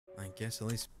guess at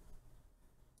least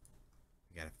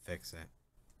we gotta fix it.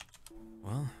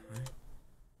 Well,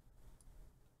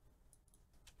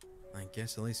 I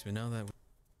guess at least we know that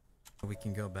we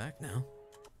can go back now.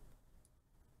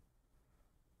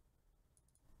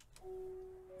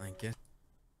 I guess.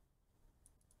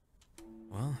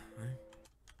 Well,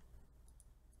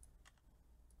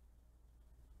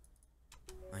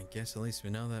 I guess at least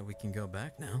we know that we can go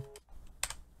back now.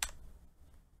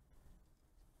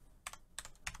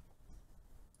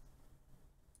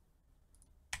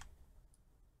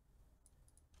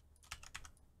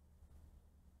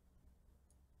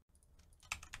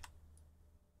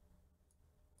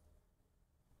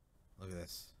 Look at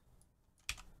this.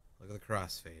 Look at the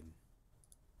crossfade.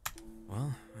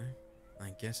 Well, I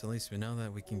guess at least we know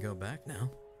that we can go back now.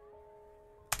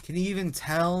 Can you even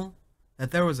tell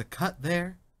that there was a cut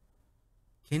there?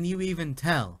 Can you even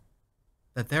tell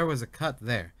that there was a cut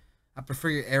there? I prefer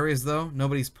your errors though.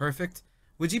 Nobody's perfect.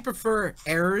 Would you prefer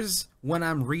errors when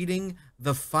I'm reading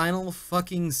the final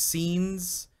fucking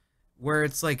scenes where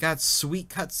it's like got sweet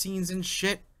cut scenes and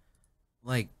shit?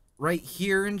 Like right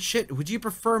here and shit? Would you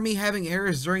prefer me having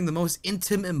errors during the most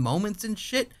intimate moments and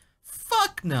shit?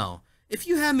 Fuck no. If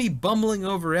you had me bumbling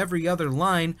over every other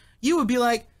line, you would be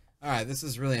like, alright, this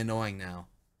is really annoying now.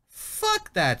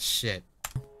 Fuck that shit.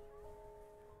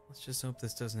 Let's just hope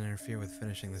this doesn't interfere with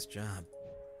finishing this job.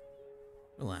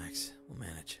 Relax, we'll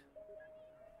manage.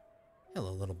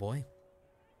 Hello, little boy.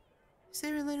 Is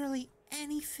there literally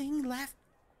anything left?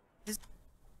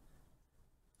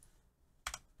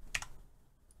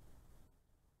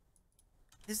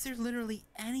 Is there literally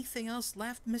anything else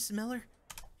left, Miss Miller?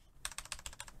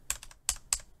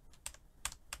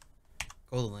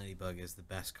 Golden Ladybug is the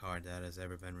best card that has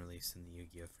ever been released in the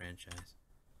Yu-Gi-Oh! Franchise.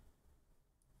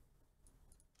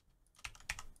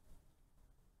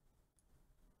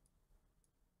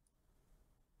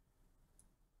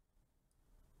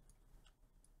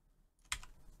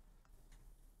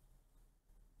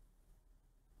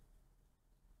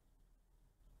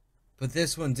 But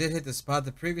this one did hit the spot.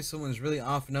 The previous one was really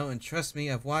off note, and trust me,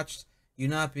 I've watched you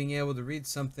not being able to read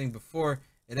something before.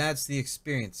 It adds to the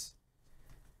experience.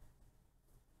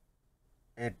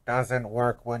 It doesn't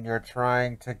work when you're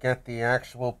trying to get the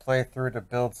actual playthrough to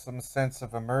build some sense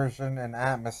of immersion and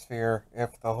atmosphere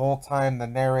if the whole time the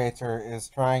narrator is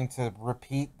trying to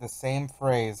repeat the same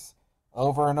phrase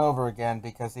over and over again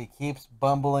because he keeps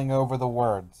bumbling over the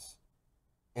words.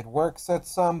 It works at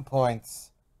some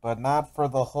points, but not for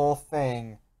the whole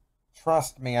thing.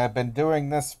 Trust me, I've been doing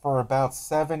this for about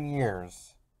 7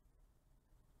 years.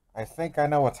 I think I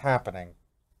know what's happening.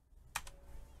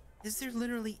 Is there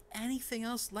literally anything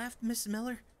else left, Miss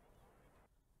Miller?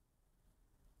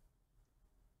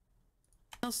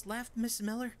 Else left, Miss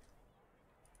Miller?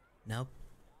 Nope.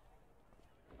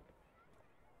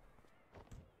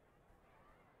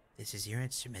 This is your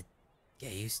instrument.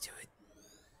 Get used to it.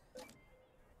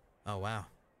 Oh, wow.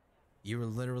 You were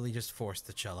literally just forced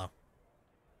to cello.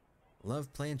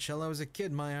 Loved playing cello as a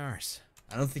kid, my arse.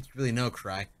 I don't think you really know,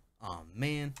 Cry. Aw,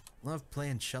 man. Loved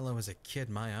playing cello as a kid,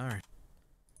 my arse.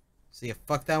 So you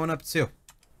fucked that one up too.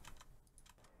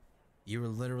 You were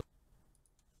literally...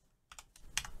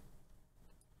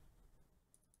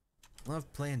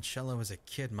 Loved playing cello as a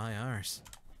kid, my arse.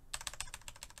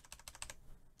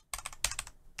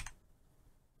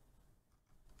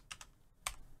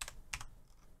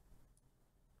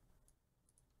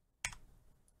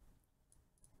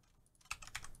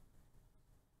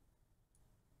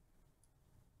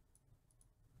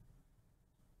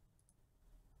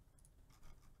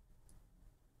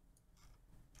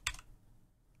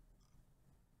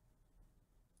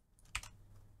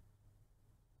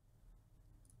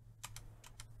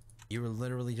 You were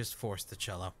literally just forced to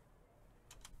cello.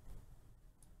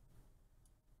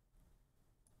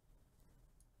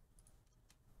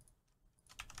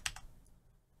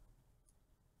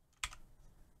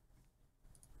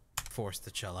 Forced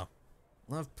to cello.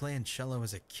 Loved playing cello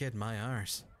as a kid, my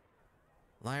arse.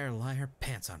 Liar, liar,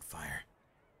 pants on fire.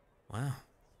 Wow,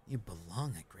 you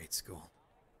belong at grade school.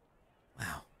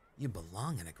 Wow, you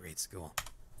belong in a great school.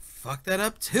 Fuck that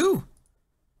up too!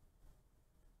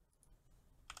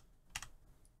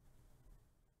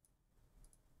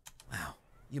 Wow,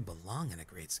 you belong in a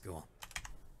great school.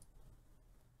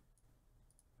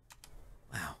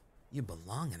 Wow, you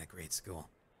belong in a great school.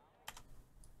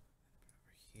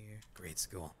 Over here, great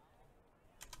school.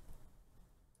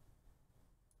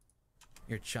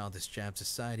 Your childish jabs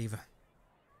aside, Eva.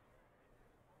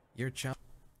 Your child...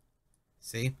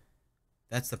 See?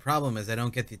 That's the problem, is I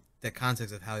don't get the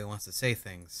context of how he wants to say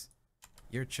things.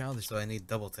 You're childish, so I need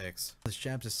double takes. Childish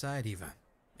jabs aside, Eva.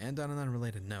 And on an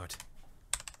unrelated note.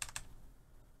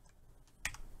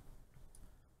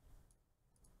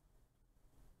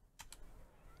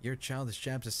 Your childish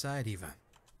jabs aside, Eva.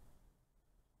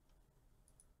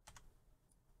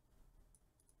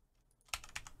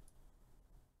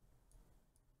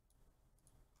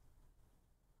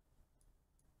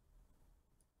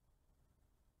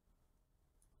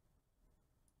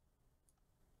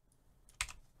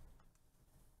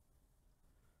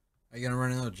 Are you gonna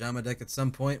run an Ojama deck at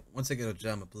some point? Once I get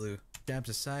Ojama blue. Jabs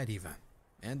aside, Eva.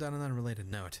 And on an unrelated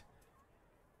note,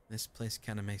 this place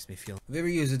kind of makes me feel... Have you ever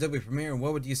used Adobe Premiere, and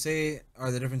what would you say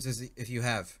are the differences if you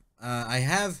have? I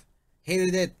have.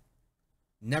 Hated it.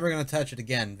 Never gonna touch it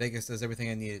again. Vegas does everything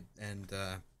I need, and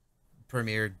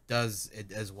Premiere does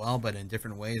it as well, but in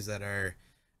different ways that are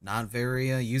not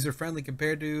very user-friendly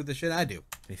compared to the shit I do.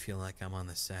 I feel like I'm on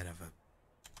the set of a...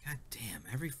 God damn,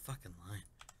 every fucking line.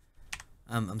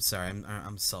 I'm sorry,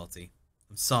 I'm salty.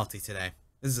 I'm salty today.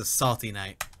 This is a salty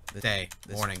night. This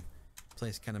morning.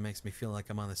 Place kind of makes me feel like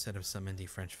I'm on the set of some indie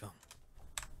French film.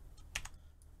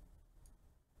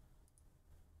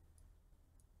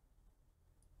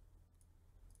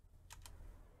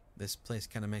 This place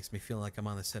kind of makes me feel like I'm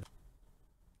on the set.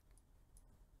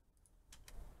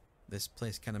 This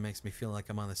place kind of makes me feel like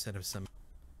I'm on the set of some...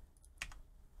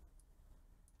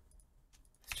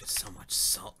 There's just so much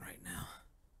salt right now.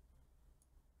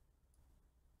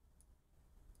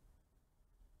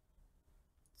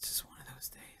 It's just one of those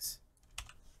days.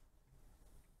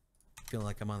 I feel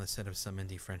like I'm on the set of some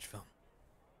indie French film.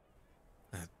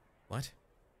 What?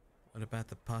 What about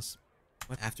the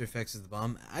What? After Effects is the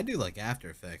bomb? I do like After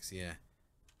Effects, yeah.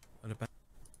 What about...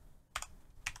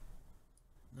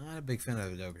 Not a big fan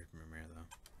of Adobe Premiere, though.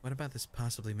 What about this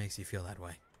possibly makes you feel that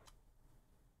way?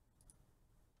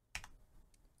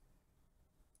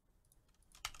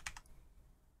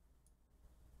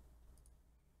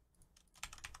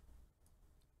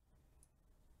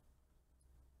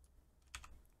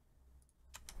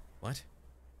 What?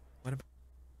 What about...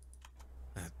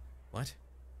 what?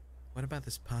 What about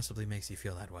this possibly makes you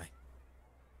feel that way?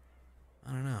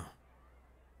 I don't know.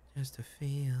 Just a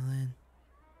feeling.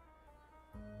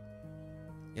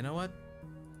 You know what?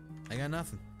 I got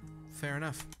nothing. Fair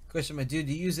enough. Question, my dude,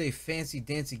 do you use a fancy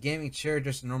dancy gaming chair or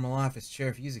just a normal office chair?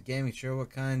 If you use a gaming chair, what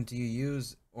kind do you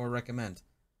use or recommend?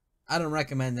 I don't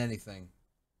recommend anything.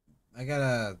 I got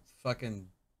a fucking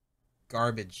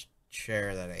garbage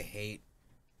chair that I hate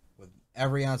with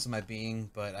every ounce of my being,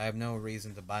 but I have no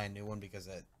reason to buy a new one because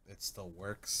it still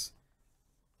works.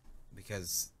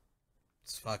 Because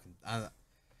it's fucking...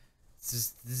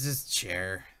 this is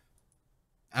chair.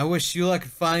 I wish you luck in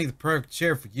finding the perfect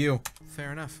chair for you.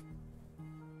 Fair enough.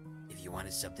 If you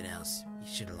wanted something else, you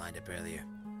should have lined up earlier.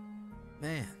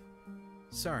 Man.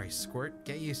 Sorry, Squirt.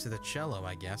 Get used to the cello,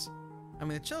 I guess. I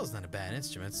mean, the cello's not a bad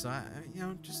instrument, so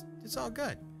it's all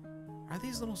good. Are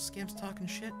these little scamps talking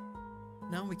shit?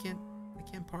 No, we can't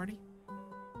party?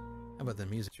 How about the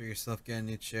music? Sure yourself get a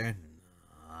new chair?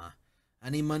 Nah. I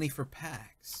need money for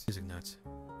packs. Music notes.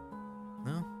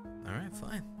 No? Alright,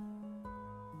 fine.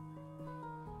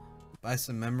 Buy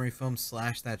some memory foam,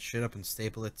 slash that shit up, and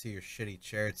staple it to your shitty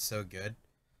chair. It's so good.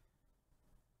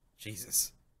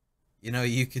 Jesus. You know,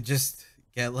 you could just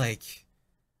get, like,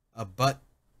 a butt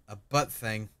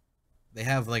thing. They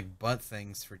have, like, butt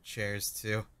things for chairs,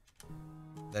 too.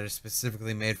 That are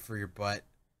specifically made for your butt.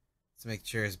 To make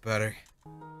chairs better.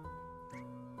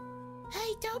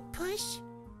 Hey, don't push.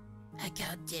 I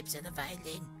got dibs on the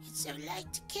violin. It's so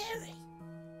light to carry.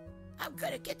 I'm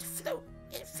gonna get the flute.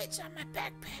 It fits on my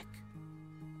backpack.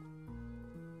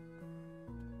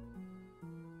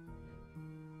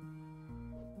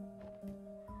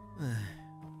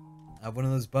 One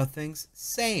of those butt things?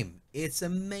 Same. It's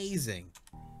amazing.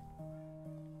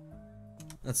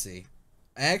 Let's see.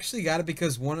 I actually got it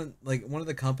because one of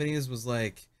the companies was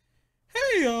like,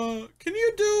 "Hey, can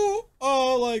you do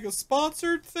like a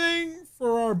sponsored thing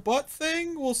for our butt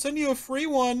thing? We'll send you a free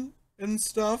one and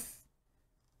stuff."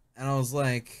 And I was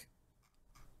like,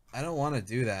 I don't want to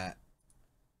do that.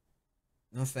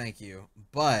 No, thank you.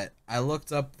 But I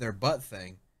looked up their butt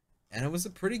thing, and it was a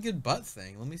pretty good butt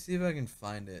thing. Let me see if I can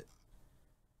find it.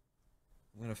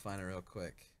 I'm gonna find it real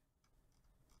quick.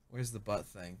 Where's the butt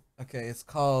thing? Okay, it's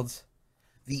called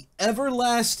the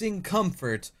Everlasting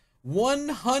Comfort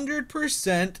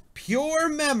 100% Pure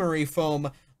Memory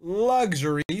Foam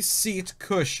Luxury Seat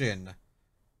Cushion.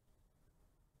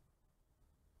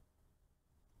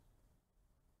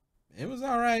 It was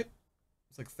alright.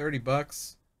 It's like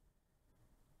 $30.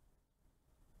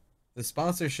 The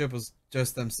sponsorship was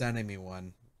just them sending me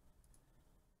one.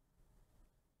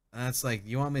 And that's like,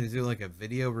 you want me to do like a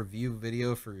review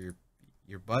video for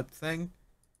your butt thing?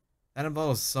 That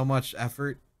involves so much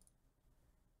effort.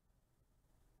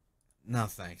 No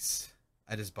thanks.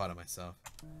 I just bought it myself.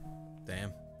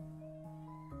 Damn.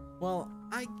 Well,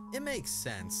 it makes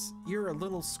sense. You're a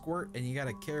little squirt and you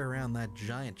gotta carry around that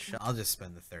giant shell. I'll just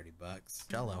spend the 30 bucks.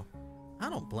 Cello. I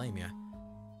don't blame you.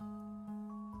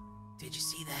 Did you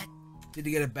see that? Did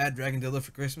you get a bad dragon dildo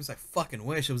for Christmas? I fucking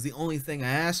wish. It was the only thing I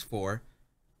asked for.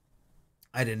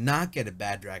 I did not get a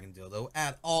bad dragon dildo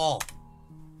at all.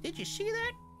 Did you see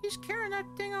that? He's carrying that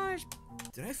thing on his...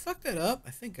 Did I fuck that up?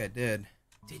 I think I did.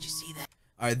 Did you see that?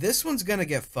 Alright, this one's gonna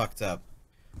get fucked up.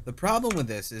 The problem with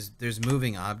this is there's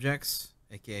moving objects,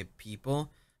 aka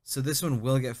people. So this one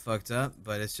will get fucked up,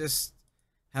 but it's just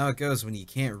how it goes when you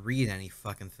can't read any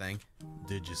fucking thing.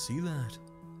 Did you see that?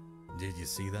 Did you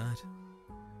see that?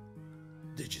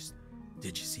 Did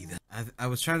you see that? I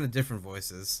was trying to different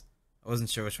voices. I wasn't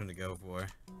sure which one to go for.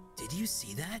 Did you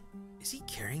see that? Is he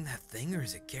carrying that thing or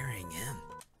is it carrying him?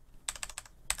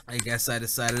 I guess I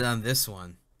decided on this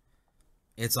one.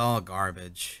 It's all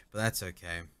garbage, but that's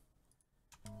okay.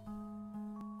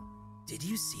 Did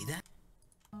you see that?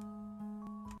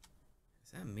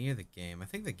 Is that me or the game? I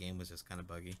think the game was just kind of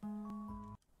buggy.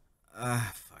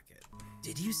 Fuck it.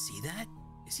 Did you see that?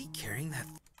 Is he carrying that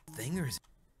thing or is it...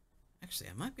 Actually,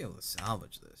 I might be able to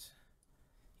salvage this.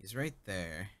 He's right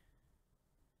there.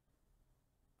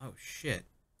 Oh, shit.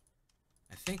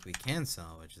 I think we can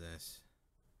salvage this.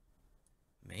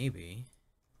 Maybe.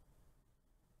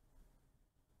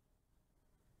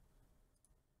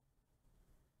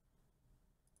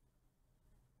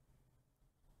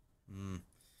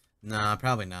 Nah,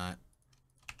 probably not.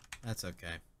 That's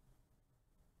okay.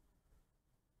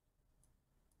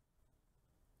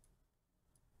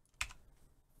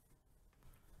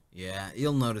 Yeah,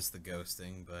 you'll notice the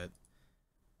ghosting, but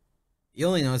you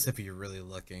only notice if you're really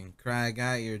looking. Cry, I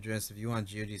got your address. If you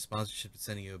want GOG sponsorship,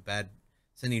 sending you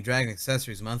dragon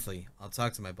accessories monthly. I'll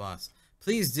talk to my boss.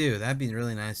 Please do. That'd be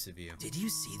really nice of you. Did you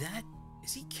see that?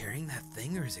 Is he carrying that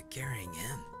thing or is it carrying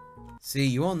him? See,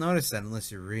 you won't notice that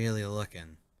unless you're really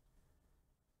looking.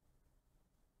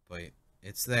 But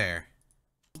it's there.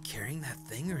 Is he carrying that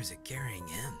thing or is it carrying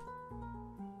him?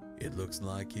 It looks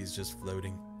like he's just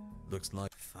floating. Looks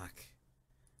like... Fuck.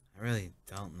 I really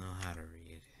don't know how to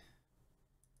read.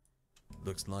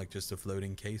 Looks like just a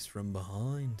floating case from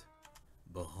behind.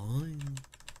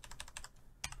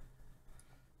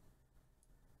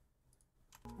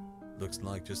 Looks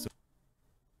like just a...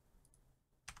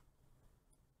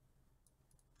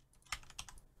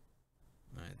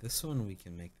 Alright, this one we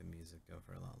can make the music go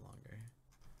for a lot longer.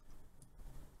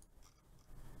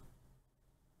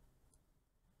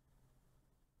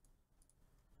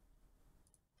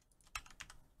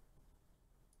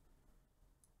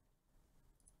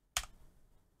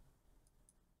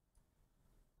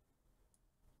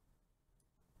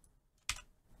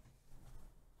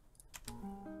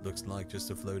 Looks like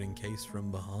just a floating case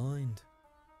from behind.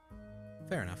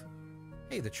 Fair enough.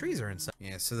 Hey, the trees are inside.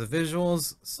 Yeah, so the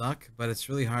visuals suck, but it's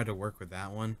really hard to work with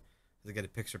that one to get a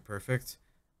picture perfect.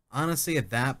 Honestly, at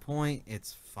that point,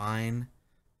 it's fine.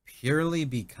 Purely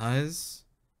because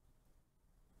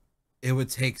it would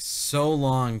take so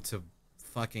long to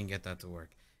fucking get that to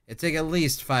work. It'd take at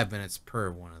least 5 minutes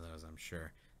per one of those, I'm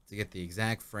sure, to get the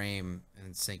exact frame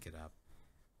and sync it up.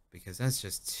 Because that's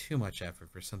just too much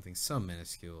effort for something so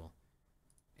minuscule.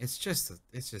 It's just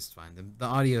fine. The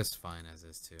audio's fine as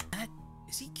is too.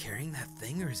 Is he carrying that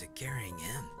thing or is it carrying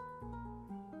him?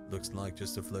 Looks like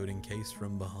just a floating case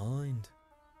from behind.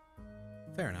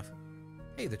 Fair enough.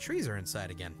 Hey, the trees are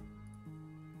inside again.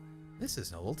 This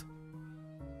is old.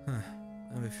 Huh.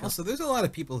 Also, there's a lot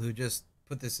of people who just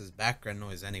put this as background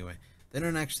noise anyway. They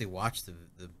don't actually watch the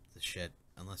shit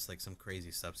unless like some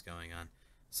crazy stuff's going on.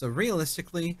 So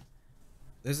realistically,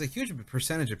 there's a huge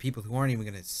percentage of people who aren't even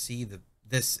going to see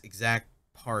this exact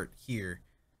part here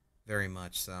very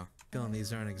much, so.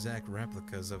 These aren't exact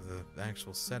replicas of the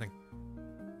actual setting.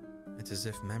 It's as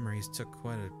if Memories took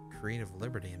quite a creative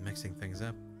liberty in mixing things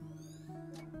up.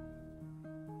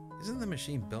 Isn't the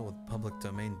machine built with public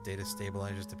domain data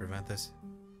stabilizers to prevent this?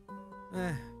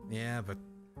 Yeah, but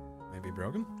maybe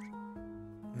broken?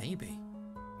 Maybe.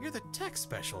 You're the tech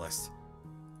specialist.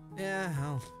 Yeah,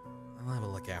 I'll have a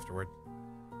look afterward.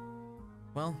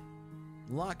 Well,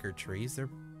 locker trees, they're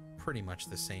pretty much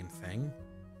the same thing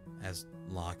as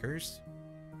lockers.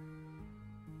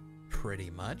 Pretty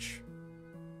much.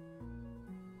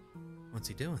 What's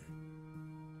he doing?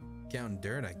 Counting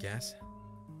dirt, I guess.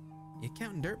 You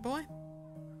counting dirt, boy?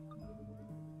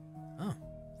 Oh,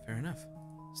 fair enough.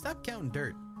 Stop counting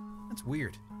dirt. That's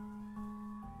weird.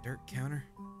 Dirt counter?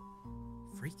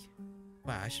 Freak?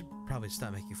 Wow, I should probably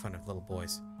stop making fun of little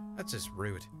boys. That's just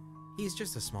rude. He's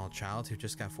just a small child who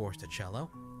just got forced to cello.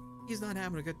 He's not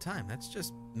having a good time. That's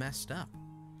just messed up.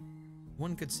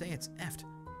 one could say it's effed.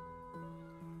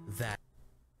 That.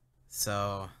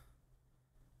 So,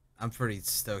 I'm pretty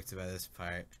stoked about this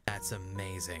part. That's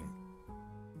amazing.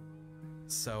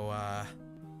 So,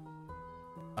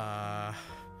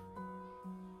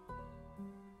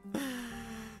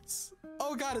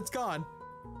 oh god, it's gone!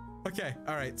 Okay,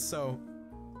 alright, so...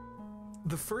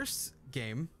 The first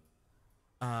game...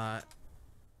 I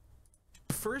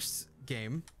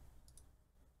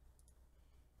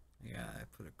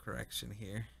put a correction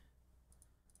here.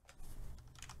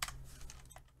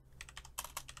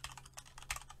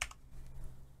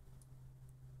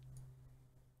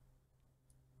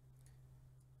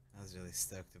 I was really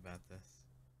stoked about this.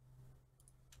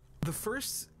 The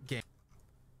first game,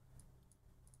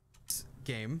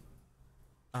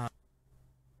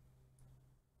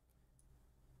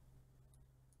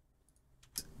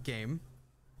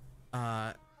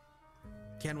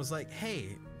 Ken was like,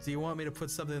 hey, do you want me to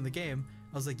put something in the game?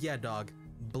 I was like, yeah, dog,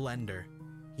 Blender.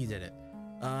 He did it.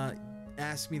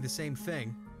 Asked me the same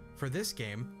thing for this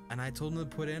game, and I told him to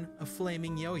put in a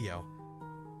flaming yo-yo.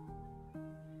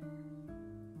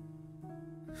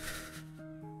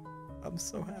 I'm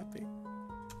so happy.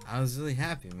 I was really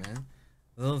happy, man.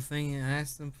 The little thing I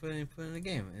asked him to put in the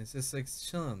game. It's just like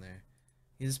chilling there.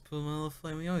 He just put my little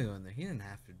flaming yo-yo in there. He didn't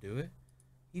have to do it.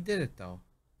 He did it though.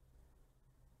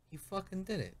 He fucking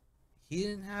did it. He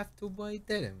didn't have to, but he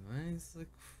did it, man. It's like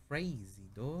crazy,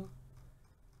 dog.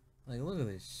 Like, look at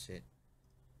this shit.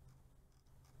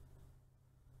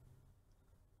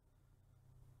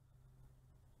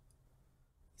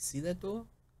 You see that, dog?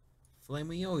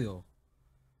 Flaming yo-yo.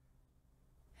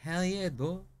 Hell yeah,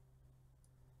 dog.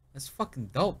 That's fucking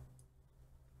dope.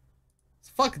 It's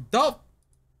fucking dope.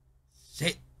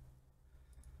 Shit.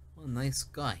 What a nice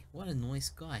guy. What a nice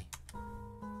guy.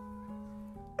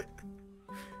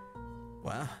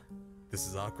 Wow. This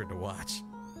is awkward to watch.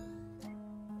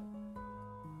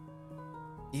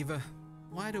 Eva,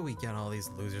 why do we get all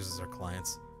these losers as our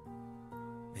clients?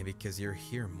 Maybe because you're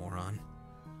here, moron.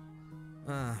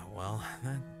 Well,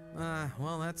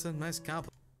 that's a nice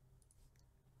compliment.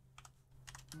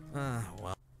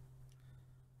 Well.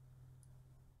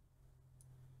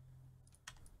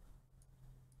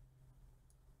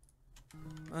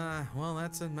 Well,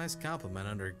 that's a nice compliment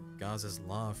under Gauss's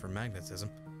law for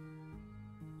magnetism.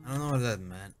 I don't know what that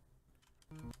meant.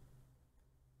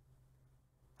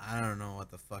 I don't know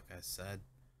what the fuck I said.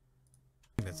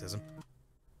 Magnetism.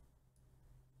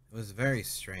 It was very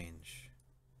strange.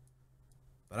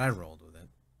 But I rolled with it.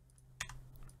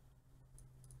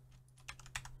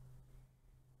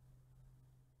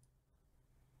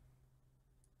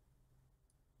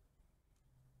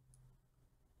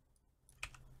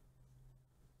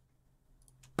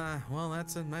 Well,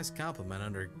 that's a nice compliment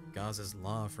under Gauss's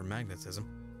law for magnetism.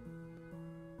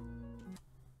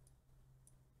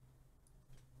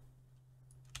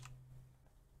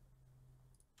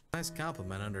 Nice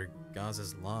compliment under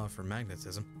Gauss's law for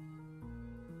magnetism.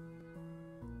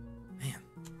 Man.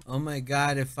 Oh my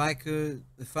god, if I could,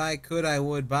 I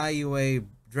would buy you a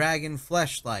dragon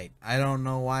fleshlight. I don't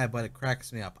know why, but it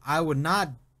cracks me up. I would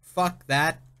not fuck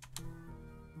that.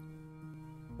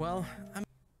 Well, I'm...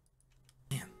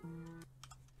 Man.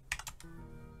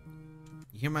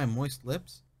 You hear my moist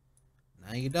lips?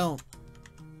 Now you don't.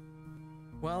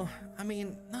 Well, I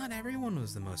mean, not everyone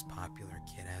was the most popular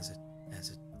kid as a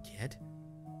kid.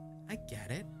 I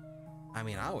get it. I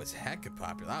mean, I was hecka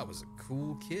popular. I was a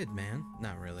cool kid, man.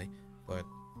 Not really, but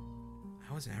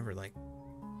I wasn't ever like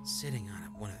sitting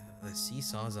on one of the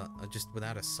seesaws just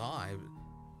without a saw.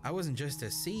 I wasn't just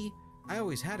a C. I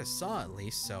always had a saw at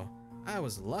least, so I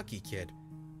was a lucky kid.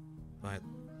 But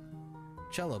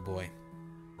Cello Boy,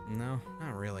 no,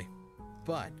 not really.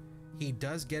 But he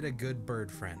does get a good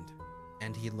bird friend,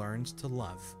 and he learns to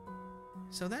love.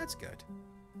 So that's good.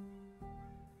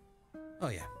 Oh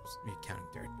yeah, you're counting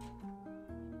dirt.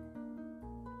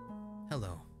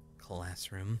 Hello,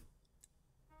 classroom.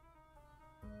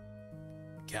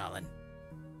 Colin.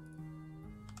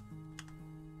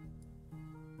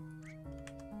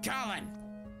 Colin!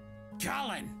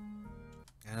 Colin!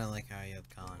 I don't like how you yelled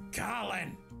Colin.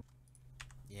 Colin!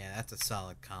 Yeah, that's a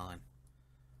solid Colin.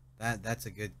 That's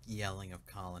a good yelling of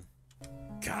Colin.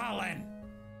 Colin!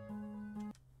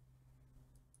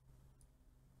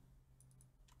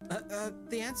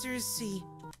 The answer is C.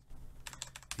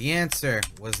 The answer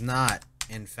was not,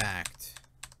 in fact,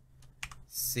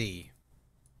 C.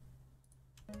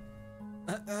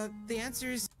 The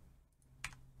answer is...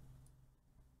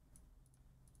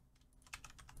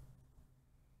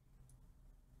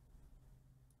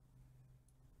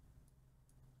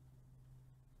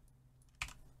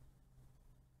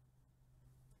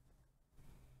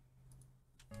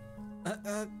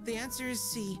 The answer is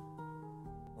C.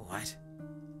 What?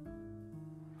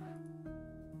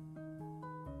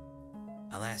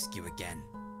 I'll ask you again.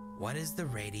 What is the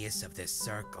radius of this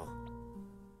circle?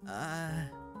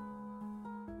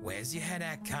 Where's your head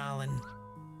at, Colin?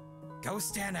 Go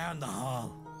stand out in the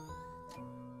hall.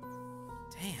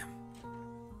 Damn.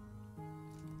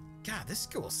 God, this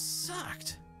school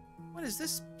sucked. What is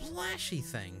this splashy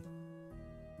thing?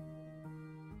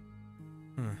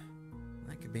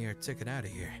 That could be our ticket out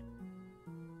of here.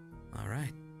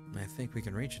 Alright, I think we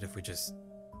can reach it if we just...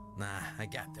 Nah, I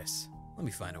got this. Let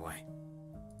me find a way.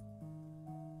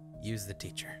 Use the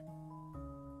teacher.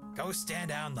 Go stand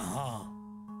out in the hall.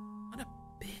 What a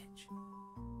bitch.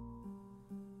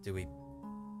 Do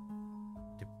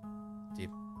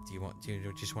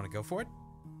you just want to go for it?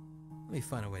 Let me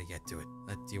find a way to get to it.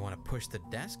 Do you want to push the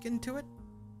desk into it?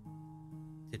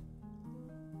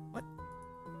 What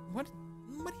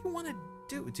do you want to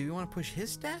do? Do you want to push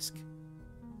his desk?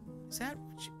 Is that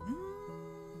what you...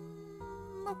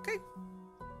 okay.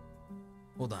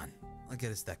 Hold on. I'll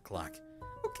get us that clock.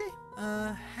 Okay.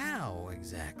 How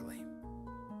exactly?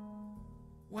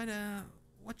 What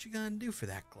you gonna do for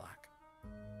that clock?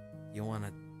 Do you want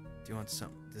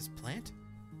this plant?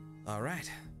 Alright.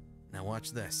 Now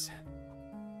watch this.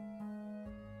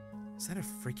 Is that a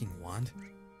freaking wand?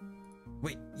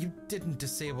 Wait, you didn't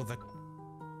disable the...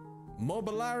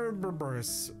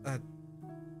 Mobiliaribus.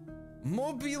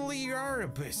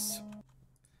 Mobiliaribus.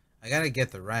 I gotta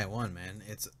get the right one, man.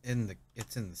 It's in the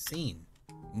scene.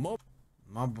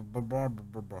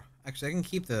 Actually, I can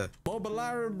keep the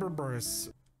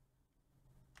Mobiliaribus.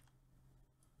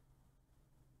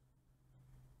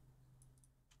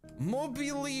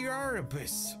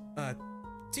 Mobiliaribus.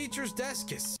 Teacher's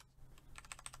deskus.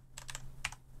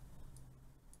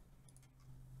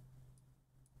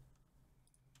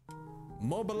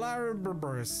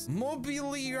 Mobiliaribus.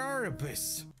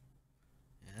 Mobiliaribus.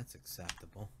 Yeah, that's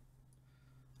acceptable.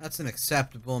 That's an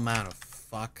acceptable amount of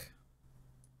fuck.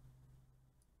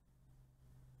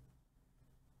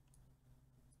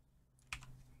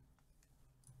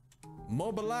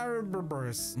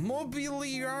 Mobiliaribus.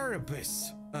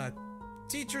 Mobiliaribus.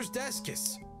 Teacher's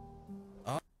deskus.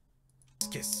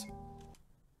 Deskus.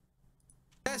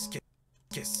 Deskus.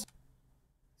 Is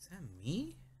that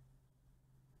me?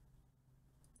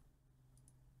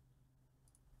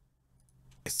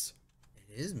 Yes.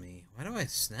 It is me. Why do I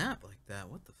snap like that?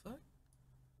 What the fuck?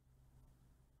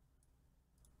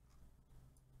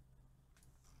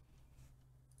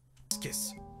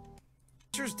 Deskus.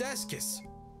 Teacher's deskus.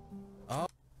 Oh.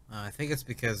 I think it's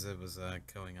because it was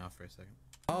going off for a second.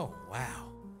 Oh,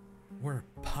 wow. We're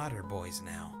Potter boys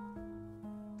now.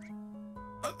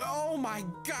 Oh my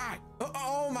god!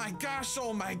 Oh my gosh!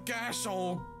 Oh my gosh!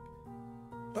 Oh.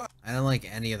 I don't like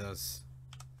any of those.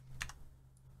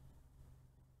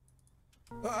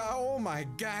 Oh my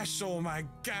gosh! Oh my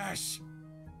gosh!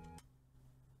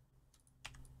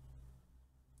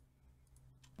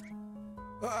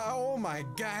 Oh my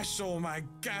gosh! Oh my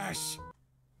gosh!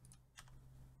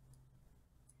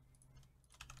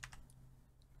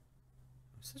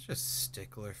 I'm such a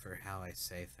stickler for how I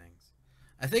say things.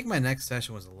 I think my next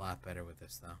session was a lot better with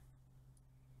this, though.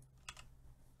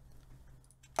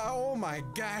 Oh my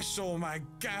gosh! Oh my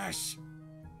gosh!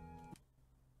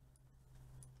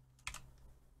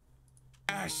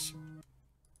 Gosh!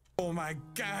 Oh my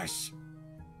gosh!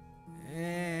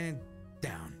 And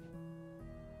down.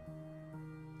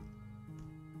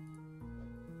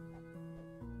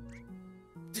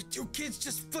 Did you kids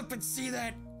just flip and see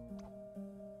that?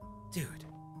 Dude.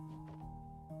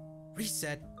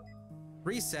 Reset.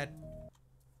 Reset.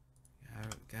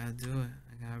 Gotta do it.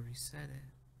 I gotta reset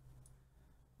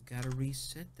it. Gotta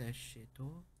reset that shit,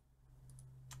 dog.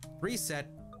 Reset.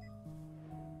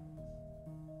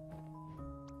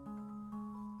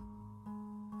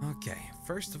 Okay,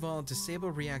 first of all, disable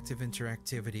reactive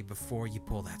interactivity before you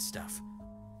pull that stuff.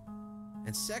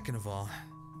 And second of all,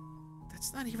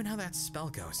 that's not even how that spell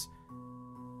goes.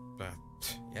 But,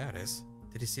 yeah, it is.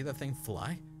 Did you see that thing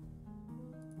fly?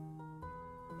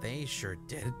 They sure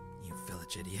did, you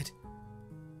village idiot.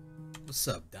 What's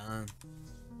up, Don?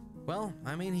 Well,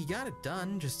 I mean, he got it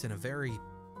done, just in a very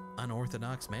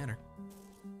unorthodox manner.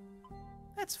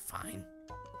 That's fine.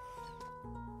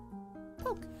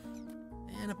 Poke.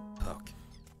 And a poke.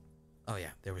 Oh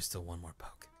yeah, there was still one more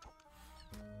poke.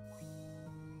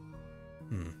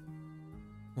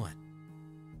 What?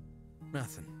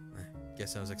 Nothing. I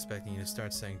guess I was expecting you to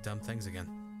start saying dumb things again.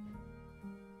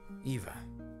 Eva,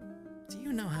 do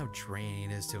you know how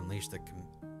draining it is to unleash the God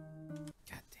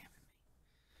damn it, me.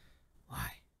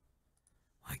 Why?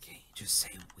 Why can't you just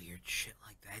say weird shit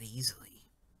like that easily?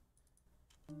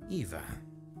 Eva,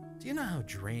 do you know how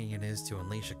draining it is to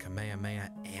unleash a Kamehameha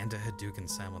and a Hadouken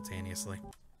simultaneously?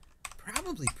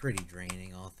 Probably pretty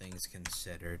draining, all things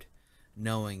considered,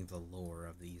 knowing the lore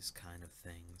of these kind of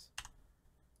things.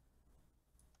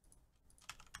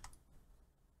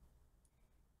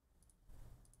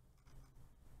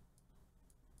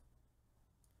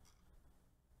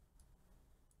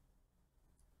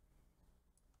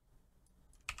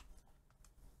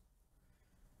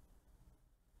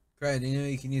 Cry, do you know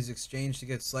you can use exchange to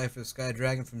get Slifer Sky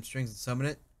Dragon from strings and summon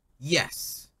it?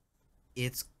 Yes!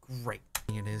 It's great.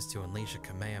 It is to unleash a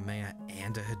Kamehameha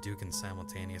and a Hadouken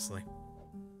simultaneously.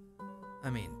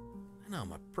 I mean, I know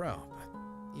I'm a pro,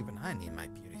 but even I need my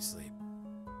beauty sleep.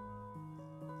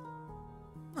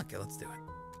 Okay, let's do it.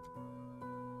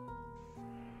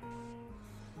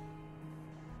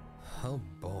 Oh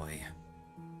boy.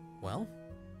 Well,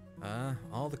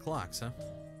 all the clocks, huh?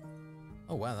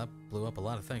 Oh wow, that blew up a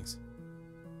lot of things.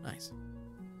 Nice.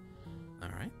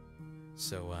 Alright.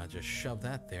 So just shove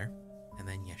that there. And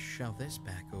then you shove this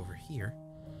back over here.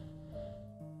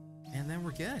 And then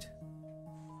we're good.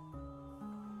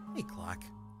 Hey, clock.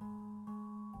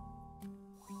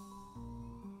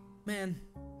 Man,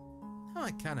 now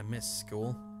I kind of miss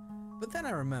school. But then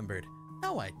I remembered,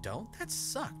 no I don't, that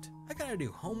sucked. I gotta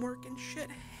do homework and shit,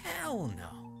 hell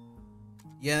no.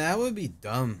 Yeah, that would be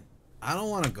dumb. I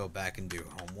don't want to go back and do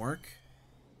homework.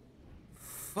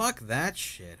 Fuck that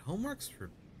shit. Homework's for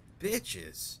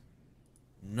bitches.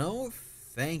 No,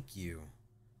 thank you.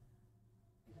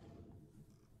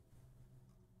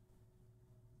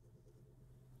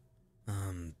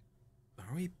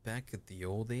 Are we back at the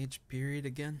old age period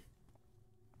again?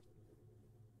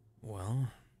 Well...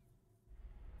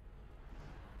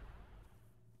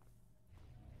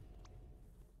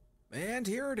 And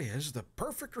here it is, the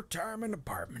perfect retirement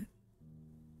apartment.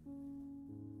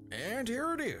 And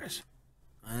here it is.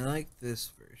 I like this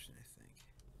version, I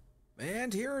think.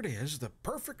 And here it is, the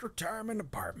perfect retirement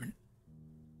apartment.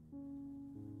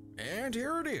 And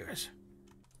here it is.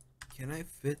 Can I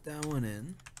fit that one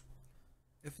in?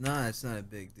 If not, it's not a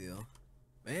big deal.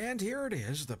 And here it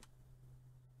is, the...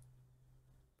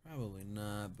 Probably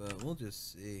not, but we'll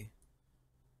just see.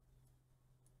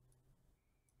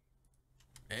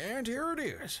 And here it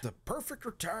is, the perfect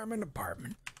retirement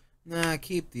apartment. Nah,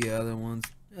 keep the other ones.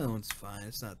 The other one's fine,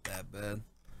 it's not that bad.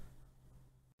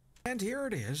 And here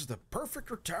it is, the perfect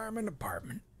retirement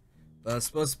apartment. But I was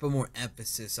supposed to put more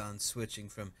emphasis on switching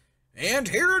from, and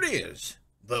here it is,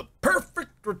 the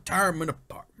perfect retirement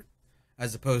apartment.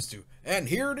 As opposed to, and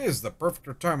here it is, the perfect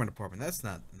retirement apartment. That's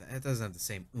not, that doesn't have the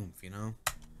same oomph, you know?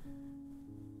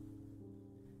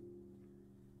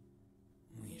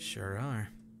 We sure are.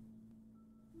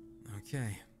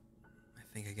 Okay. I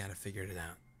think I gotta figure it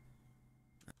out.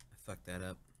 I fucked that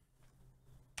up.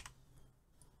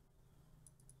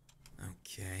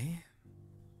 Okay.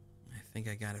 I think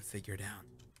I got it figured out.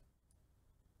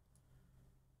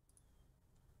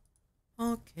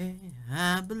 Okay,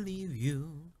 I believe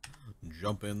you.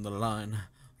 Jump in the line,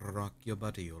 rock your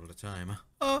body all the time.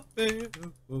 Oh, hey,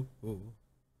 oh, oh.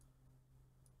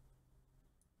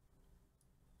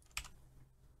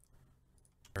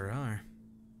 There are.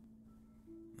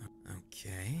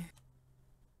 Okay.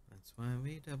 That's why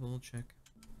we double check.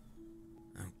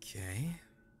 Okay.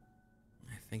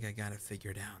 I think I got it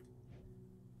figured out.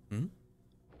 Hmm?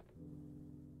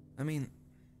 I mean,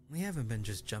 we haven't been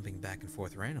just jumping back and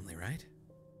forth randomly, right?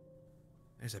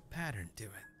 There's a pattern to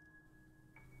it.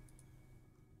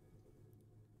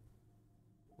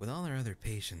 With all our other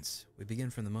patients, we begin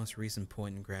from the most recent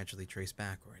point and gradually trace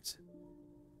backwards.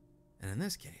 And in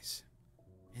this case,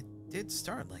 it did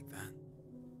start like that.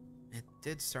 It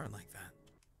did start like that.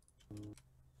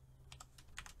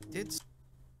 It did.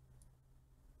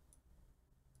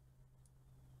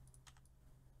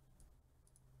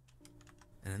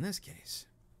 And in this case,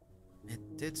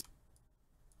 it did.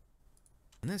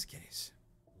 In this case,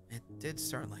 it did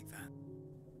start like that.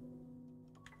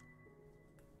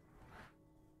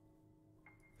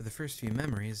 For the first few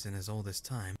memories in as old as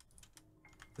time,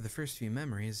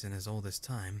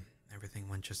 everything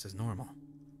went just as normal.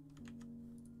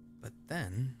 But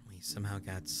then, we somehow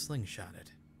got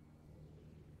slingshotted.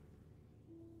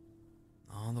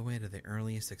 All the way to the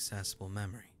earliest accessible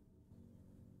memory.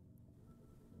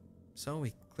 So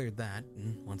we cleared that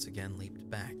and once again leaped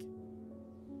back.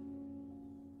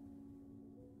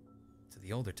 To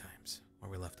the older times, where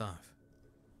we left off.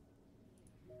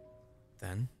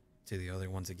 Then, to the older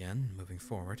ones again, moving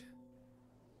forward.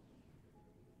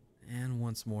 And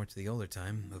once more to the older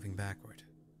time, moving backward.